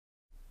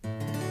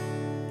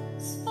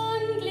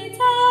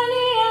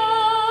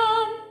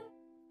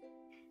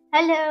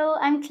Hello,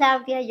 I'm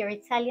Claudia, your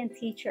Italian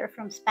teacher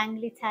from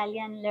Spangle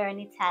Italian Learn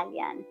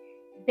Italian.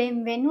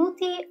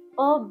 Benvenuti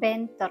o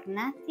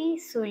bentornati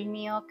sul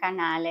mio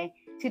canale.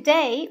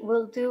 Today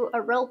we'll do a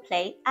role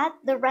play at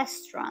the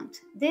restaurant.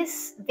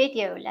 This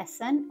video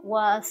lesson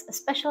was a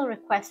special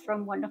request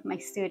from one of my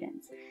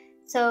students.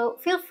 So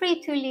feel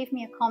free to leave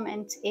me a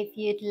comment if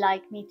you'd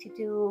like me to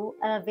do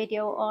a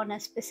video on a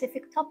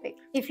specific topic.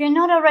 If you're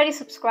not already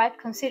subscribed,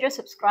 consider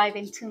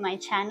subscribing to my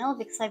channel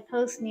because I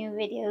post new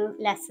video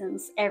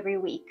lessons every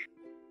week.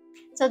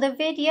 So the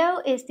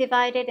video is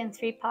divided in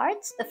 3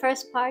 parts. The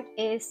first part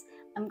is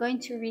I'm going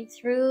to read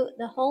through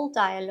the whole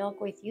dialogue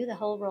with you, the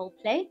whole role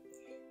play.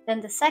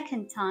 Then the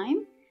second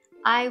time,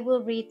 I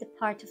will read the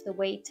part of the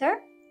waiter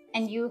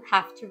and you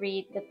have to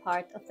read the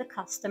part of the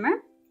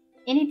customer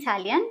in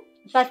Italian,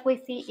 but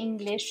with the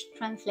English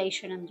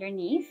translation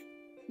underneath.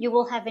 You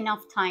will have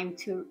enough time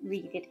to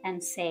read it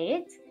and say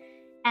it.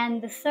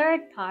 And the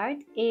third part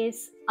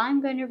is I'm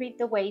going to read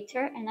the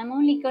waiter and I'm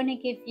only going to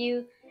give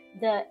you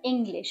the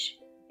English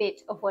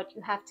bit of what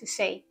you have to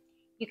say.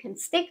 You can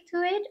stick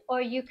to it or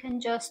you can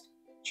just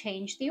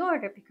change the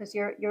order because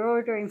you're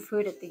ordering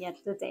food at the end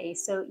of the day.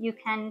 So you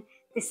can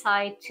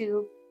decide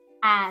to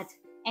add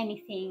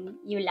anything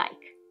you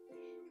like.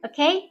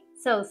 Okay?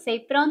 So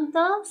sei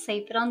pronto?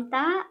 Sei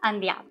pronta?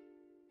 Andiamo.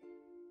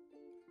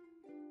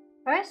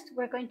 First,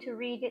 we're going to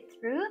read it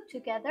through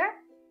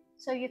together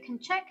so you can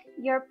check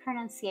your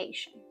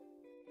pronunciation.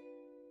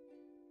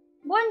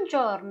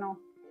 Buongiorno.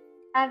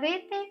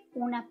 Avete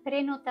una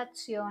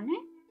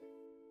prenotazione?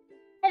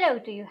 Hello,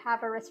 do you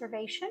have a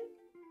reservation?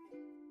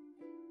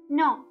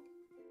 No.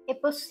 È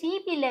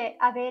possibile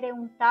avere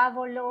un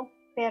tavolo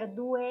per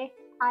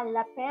 2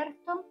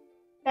 all'aperto,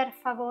 per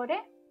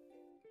favore?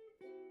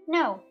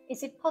 No.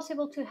 Is it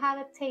possible to have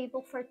a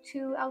table for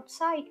 2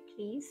 outside,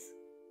 please?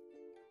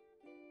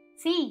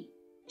 Sì,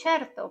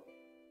 certo.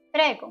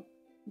 Prego,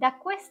 da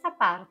questa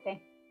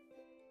parte.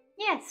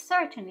 Yes,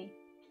 certainly.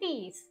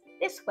 Please,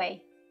 this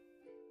way.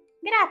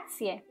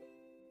 Grazie.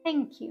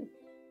 Thank you.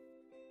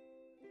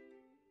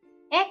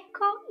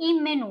 Ecco i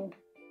menù.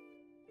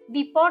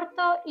 Vi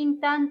porto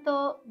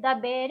intanto da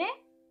bere?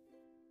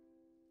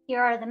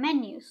 Here are the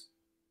menus.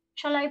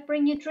 Shall I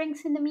bring you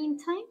drinks in the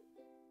meantime?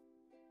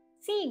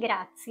 Sì,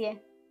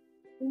 grazie.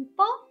 Un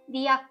po'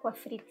 di acqua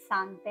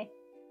frizzante.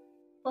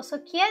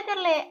 Posso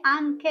chiederle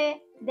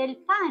anche del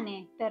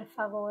pane, per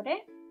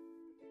favore?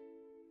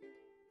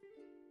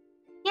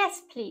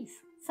 Yes,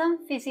 please.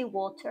 Some fizzy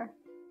water.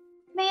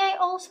 May I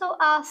also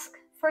ask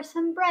for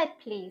some bread,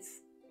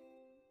 please?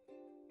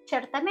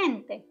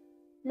 Certamente.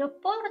 Lo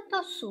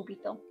porto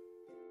subito.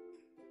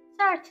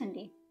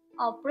 Certainly.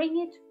 I'll bring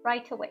it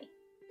right away.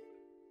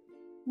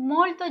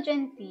 Molto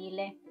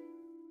gentile.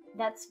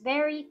 That's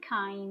very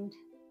kind.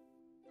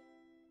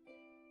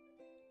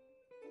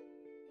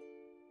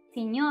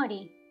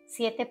 Signori,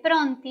 siete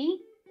pronti?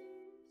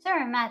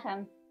 Sir,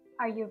 madam,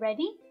 are you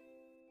ready?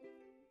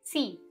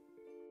 Sì.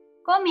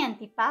 Come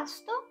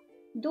antipasto,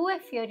 2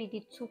 fiori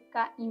di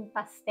zucca in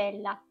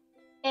pastella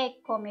e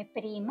come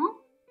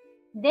primo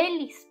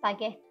degli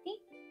spaghetti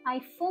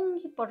ai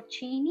funghi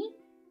porcini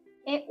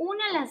e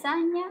una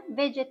lasagna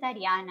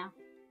vegetariana.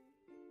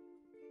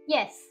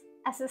 Yes,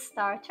 as a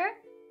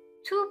starter,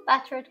 2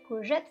 buttered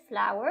courgette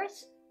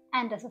flowers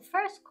and as a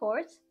first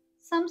course,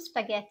 some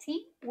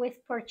spaghetti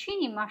with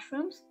porcini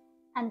mushrooms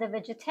and the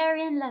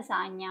vegetarian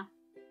lasagna.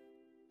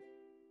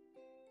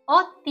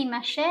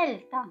 Ottima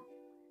scelta!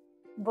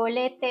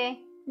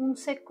 Volete un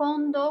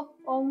secondo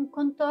o un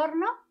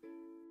contorno?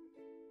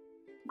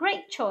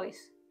 Great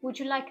choice! Would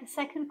you like a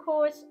second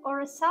course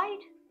or a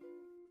side?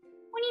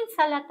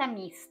 Un'insalata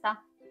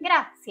mista,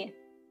 grazie.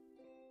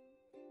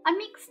 A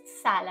mixed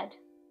salad,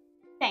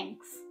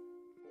 thanks.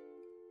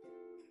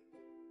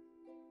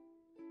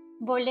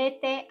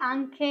 Volete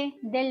anche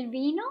del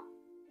vino?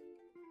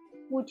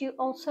 Would you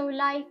also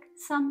like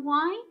some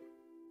wine?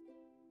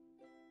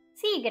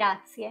 Sì,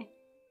 grazie.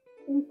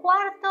 Un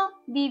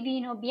quarto di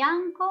vino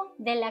bianco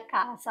della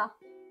casa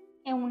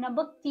e una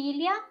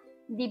bottiglia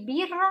di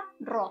birra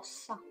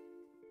rossa.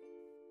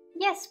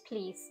 Yes,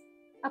 please.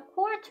 A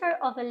quarter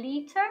of a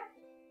liter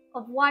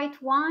of white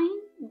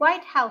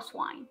house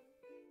wine,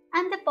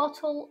 and a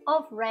bottle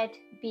of red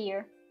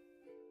beer.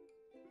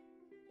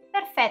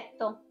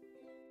 Perfetto.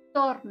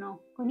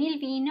 Torno con il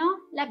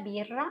vino, la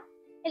birra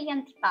e gli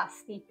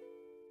antipasti.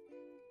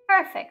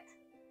 Perfect.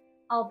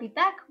 I'll be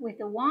back with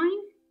the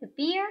wine, the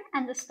beer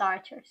and the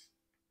starters.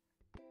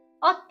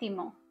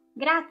 Ottimo,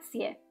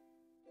 grazie.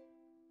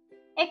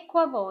 Ecco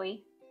a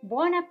voi.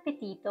 Buon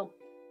appetito.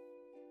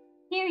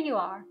 Here you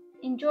are.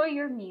 Enjoy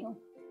your meal.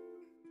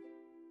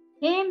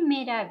 Che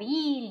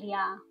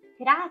meraviglia!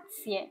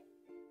 Grazie.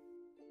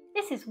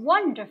 This is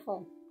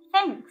wonderful.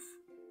 Thanks.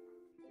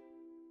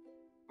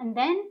 And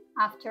then,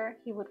 after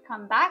he would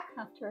come back,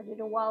 after a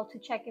little while to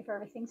check if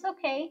everything's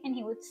okay, and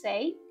he would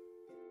say,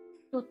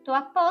 Tutto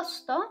a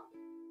posto?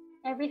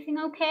 Everything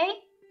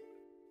okay?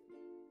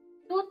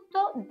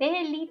 Tutto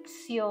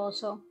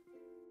delizioso.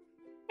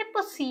 È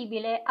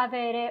possibile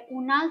avere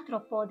un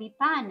altro po' di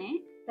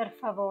pane, per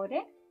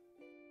favore?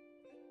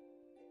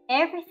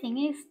 Everything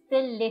is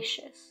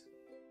delicious.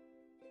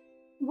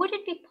 Would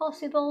it be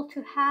possible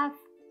to have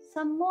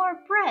some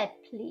more bread,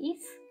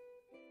 please?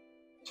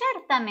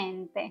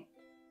 Certamente.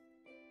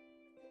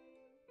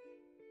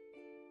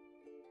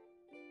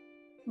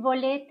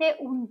 Volete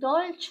un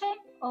dolce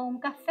o un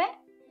caffè?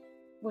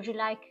 Would you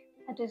like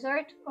a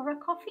dessert or a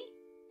coffee?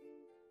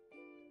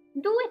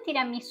 2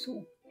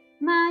 tiramisù,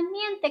 ma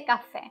niente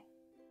caffè.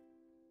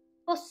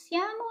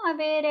 Possiamo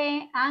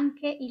avere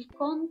anche il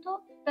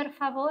conto, per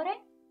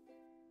favore?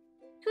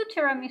 2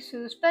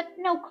 tiramisus, but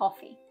no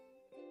coffee.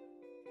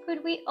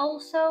 Could we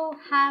also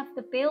have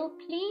the bill,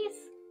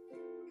 please?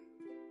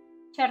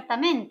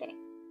 Certamente.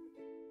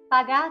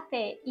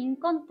 Pagate in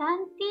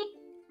contanti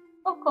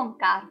o con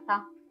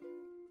carta?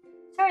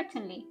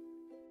 Certainly.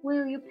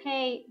 Will you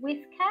pay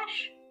with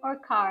cash or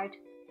card?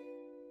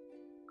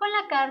 Con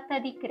la carta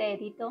di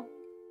credito.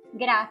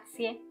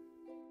 Grazie.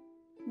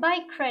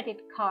 By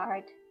credit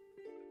card.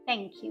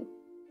 Thank you.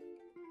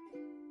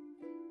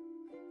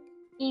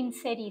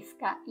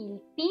 Inserisca il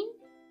PIN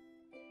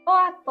o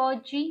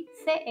appoggi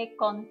se è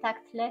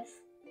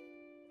contactless.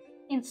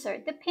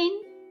 Insert the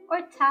PIN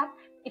or tap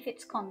if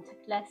it's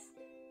contactless.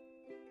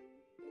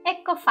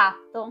 Ecco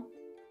fatto.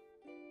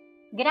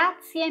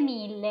 Grazie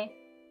mille.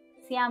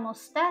 Siamo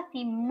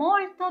stati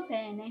molto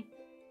bene.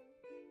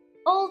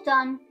 All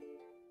done.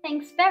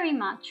 Thanks very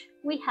much.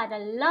 We had a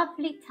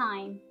lovely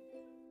time.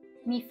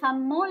 Mi fa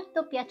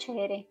molto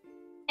piacere.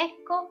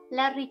 Ecco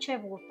la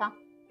ricevuta.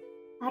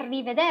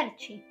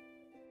 Arrivederci.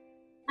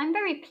 I'm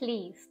very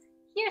pleased.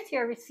 Here's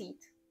your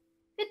receipt.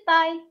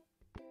 Goodbye.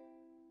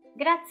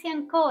 Grazie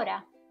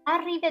ancora.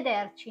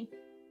 Arrivederci.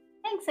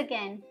 Thanks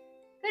again.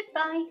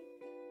 Goodbye.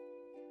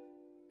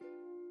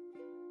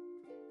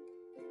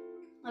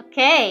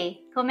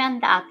 Ok, com'è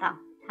andata?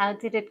 How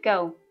did it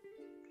go?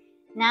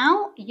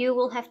 Now you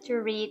will have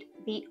to read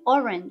the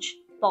orange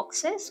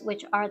boxes,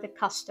 which are the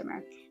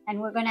customer. And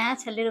we're going to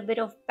add a little bit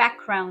of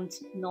background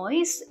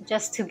noise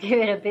just to give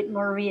it a bit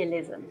more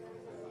realism.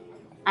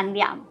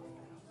 Andiamo.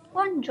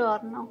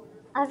 Buongiorno,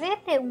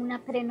 avete una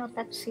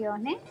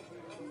prenotazione?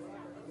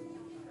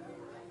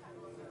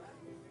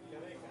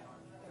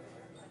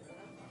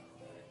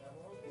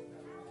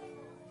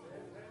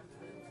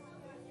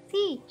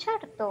 Sì,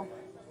 certo.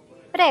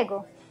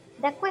 Prego,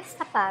 da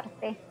questa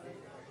parte.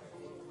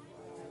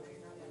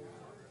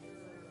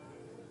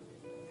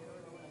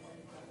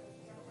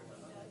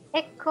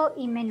 Ecco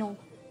i menù.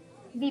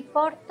 Vi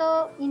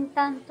porto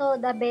intanto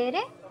da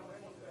bere?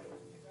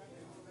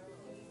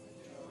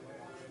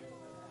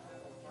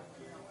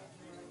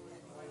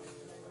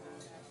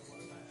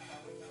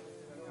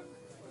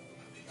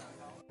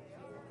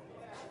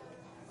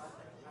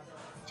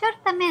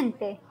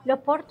 Certamente, lo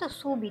porto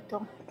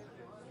subito.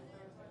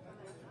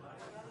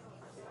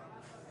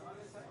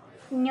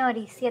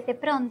 Signori, siete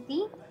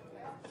pronti?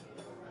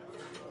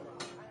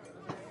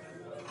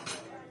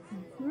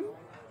 Mhm.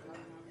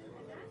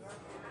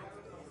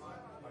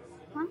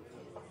 Ah.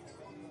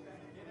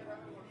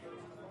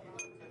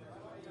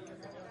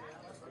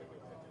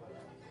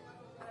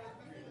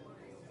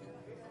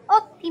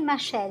 Ottima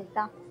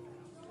scelta.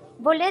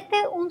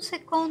 Volete un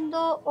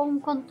secondo o un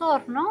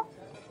contorno?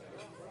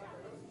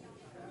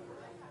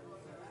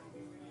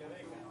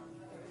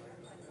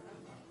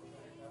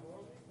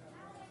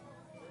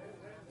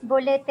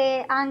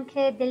 Volete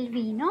anche del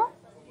vino?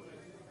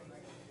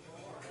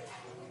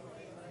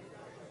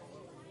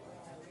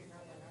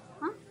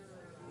 Ah?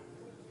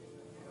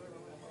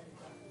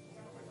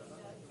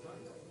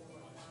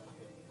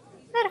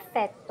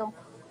 Perfetto.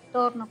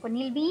 Torno con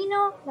il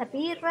vino, la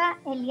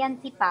birra e gli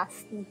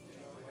antipasti.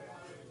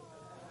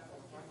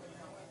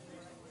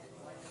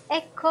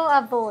 Ecco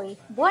a voi.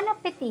 Buon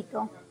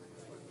appetito!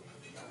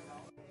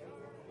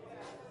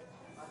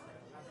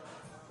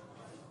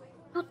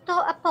 Tutto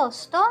a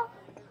posto?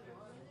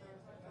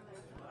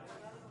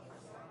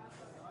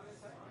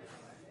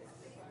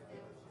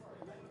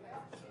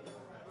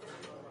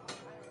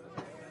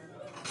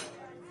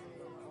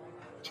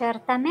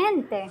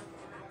 Certamente.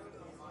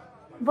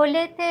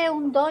 Volete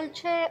un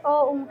dolce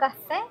o un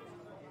caffè?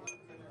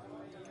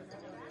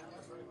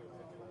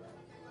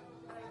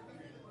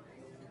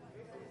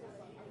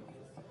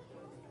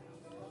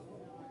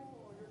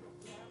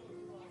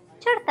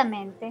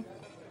 Certamente.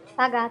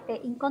 Pagate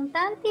in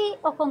contanti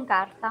o con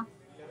carta?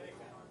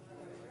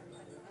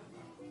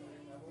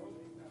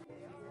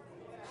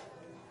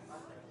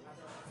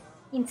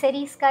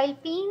 Inserisca il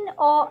PIN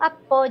o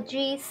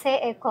appoggi se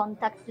è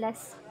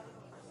contactless.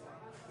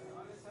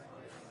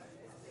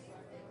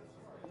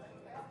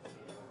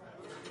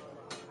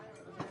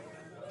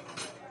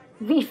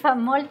 Mi fa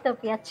molto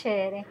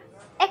piacere.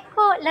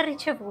 Ecco la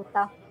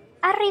ricevuta.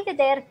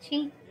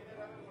 Arrivederci.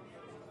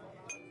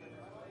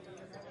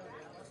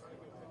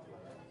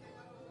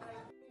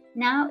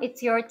 Now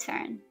it's your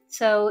turn.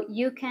 So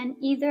you can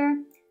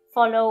either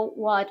follow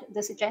what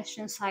the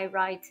suggestions I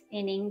write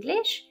in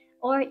English,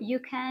 or you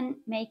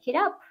can make it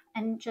up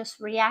and just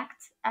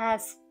react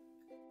as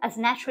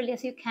naturally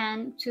as you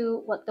can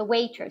to what the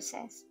waiter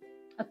says.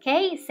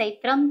 Ok? Sei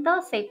pronto?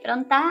 Sei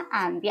pronta?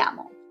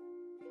 Andiamo.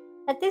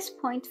 At this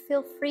point,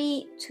 feel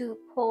free to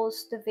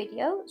pause the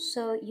video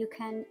so you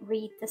can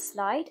read the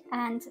slide,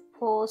 and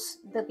pause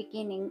the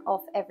beginning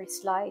of every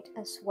slide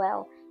as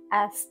well,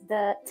 as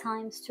the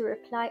times to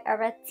reply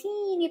are a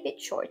teeny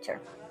bit shorter.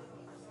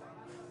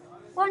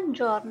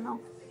 Buongiorno,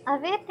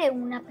 avete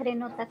una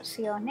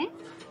prenotazione?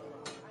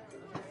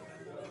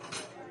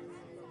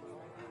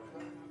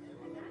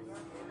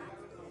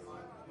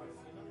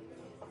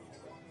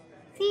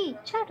 Sì,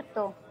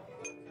 certo.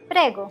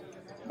 Prego,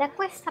 da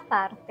questa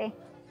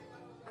parte.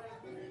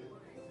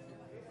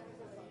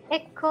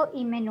 Ecco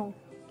i menù.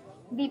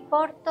 Vi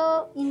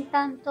porto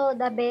intanto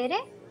da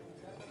bere?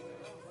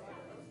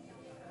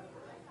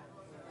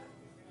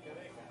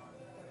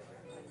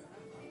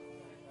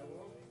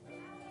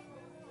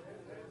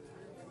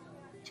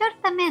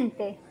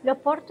 Certamente, lo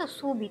porto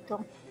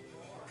subito.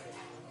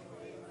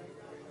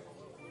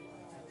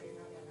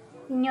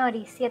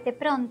 Signori, siete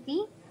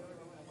pronti?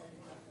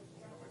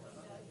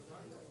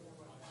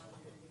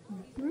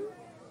 Mhm.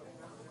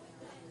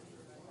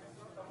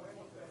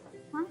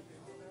 Ah.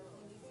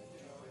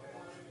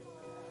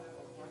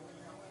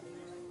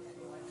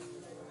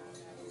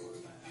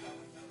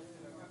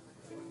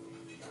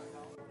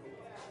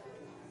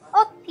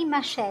 Ottima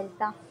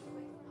scelta.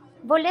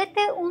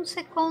 Volete un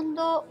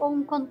secondo o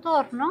un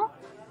contorno?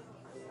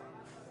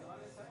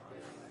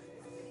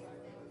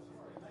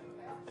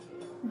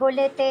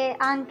 Volete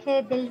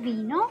anche del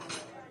vino?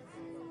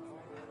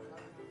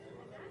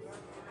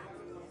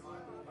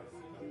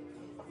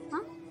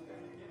 Ah.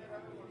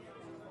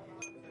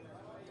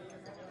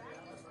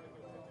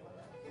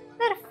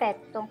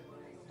 Perfetto.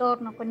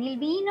 Torno con il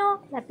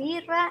vino, la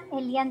birra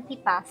e gli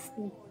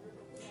antipasti.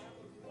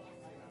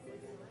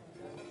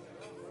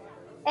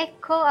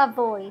 Ecco a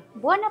voi.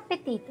 Buon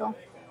appetito!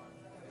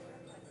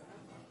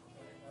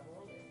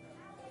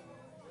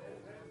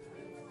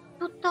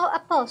 Tutto a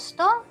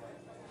posto?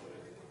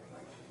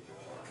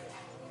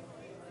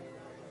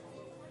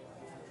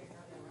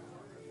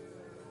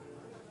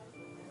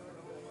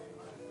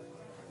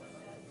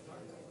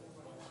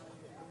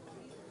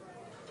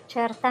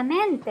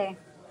 Certamente.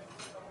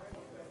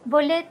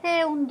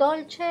 Volete un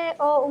dolce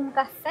o un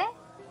caffè?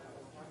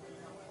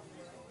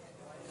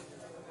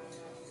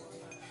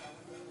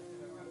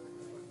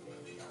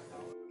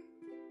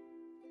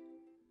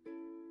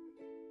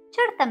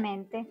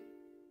 Certamente.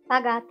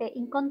 Pagate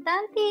in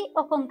contanti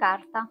o con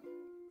carta?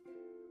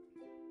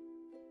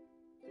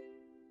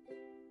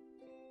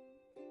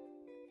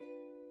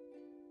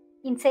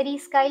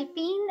 Inserisca il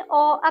PIN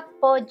o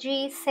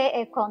appoggi se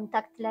è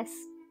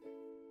contactless.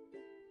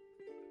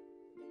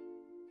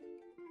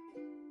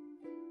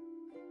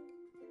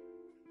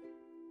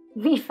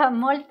 Mi fa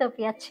molto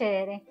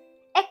piacere.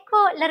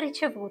 Ecco la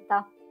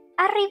ricevuta.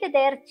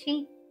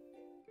 Arrivederci.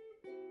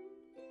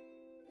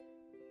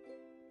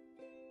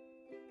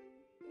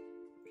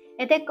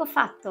 Ed ecco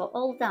fatto,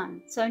 all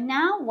done. So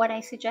now what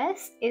I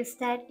suggest is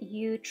that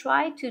you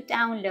try to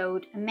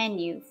download a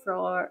menu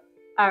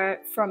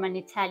from an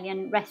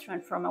Italian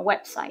restaurant, from a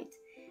website.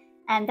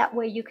 And that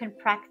way you can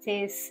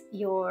practice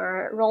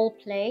your role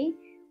play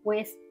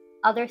with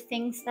other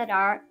things that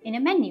are in a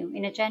menu,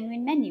 in a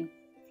genuine menu.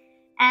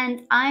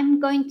 And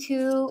I'm going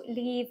to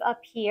leave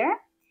up here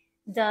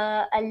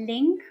a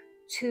link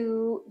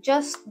to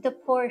just the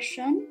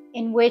portion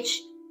in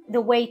which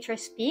the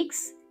waitress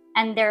speaks,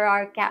 and there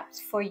are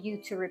gaps for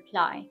you to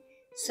reply.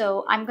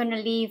 So I'm going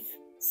to leave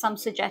some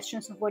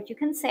suggestions of what you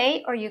can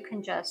say, or you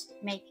can just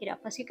make it up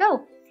as you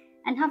go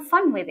and have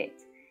fun with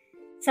it.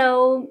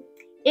 So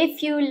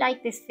if you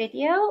like this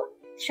video,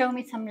 show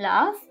me some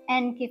love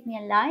and give me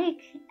a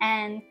like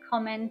and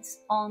comment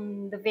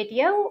on the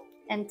video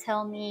and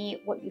tell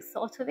me what you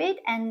thought of it,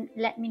 and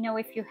let me know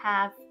if you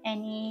have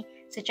any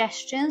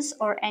suggestions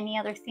or any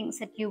other things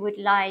that you would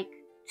like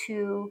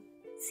to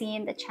see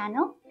in the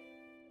channel.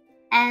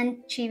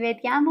 And ci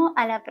vediamo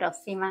alla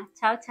prossima.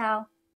 Ciao ciao!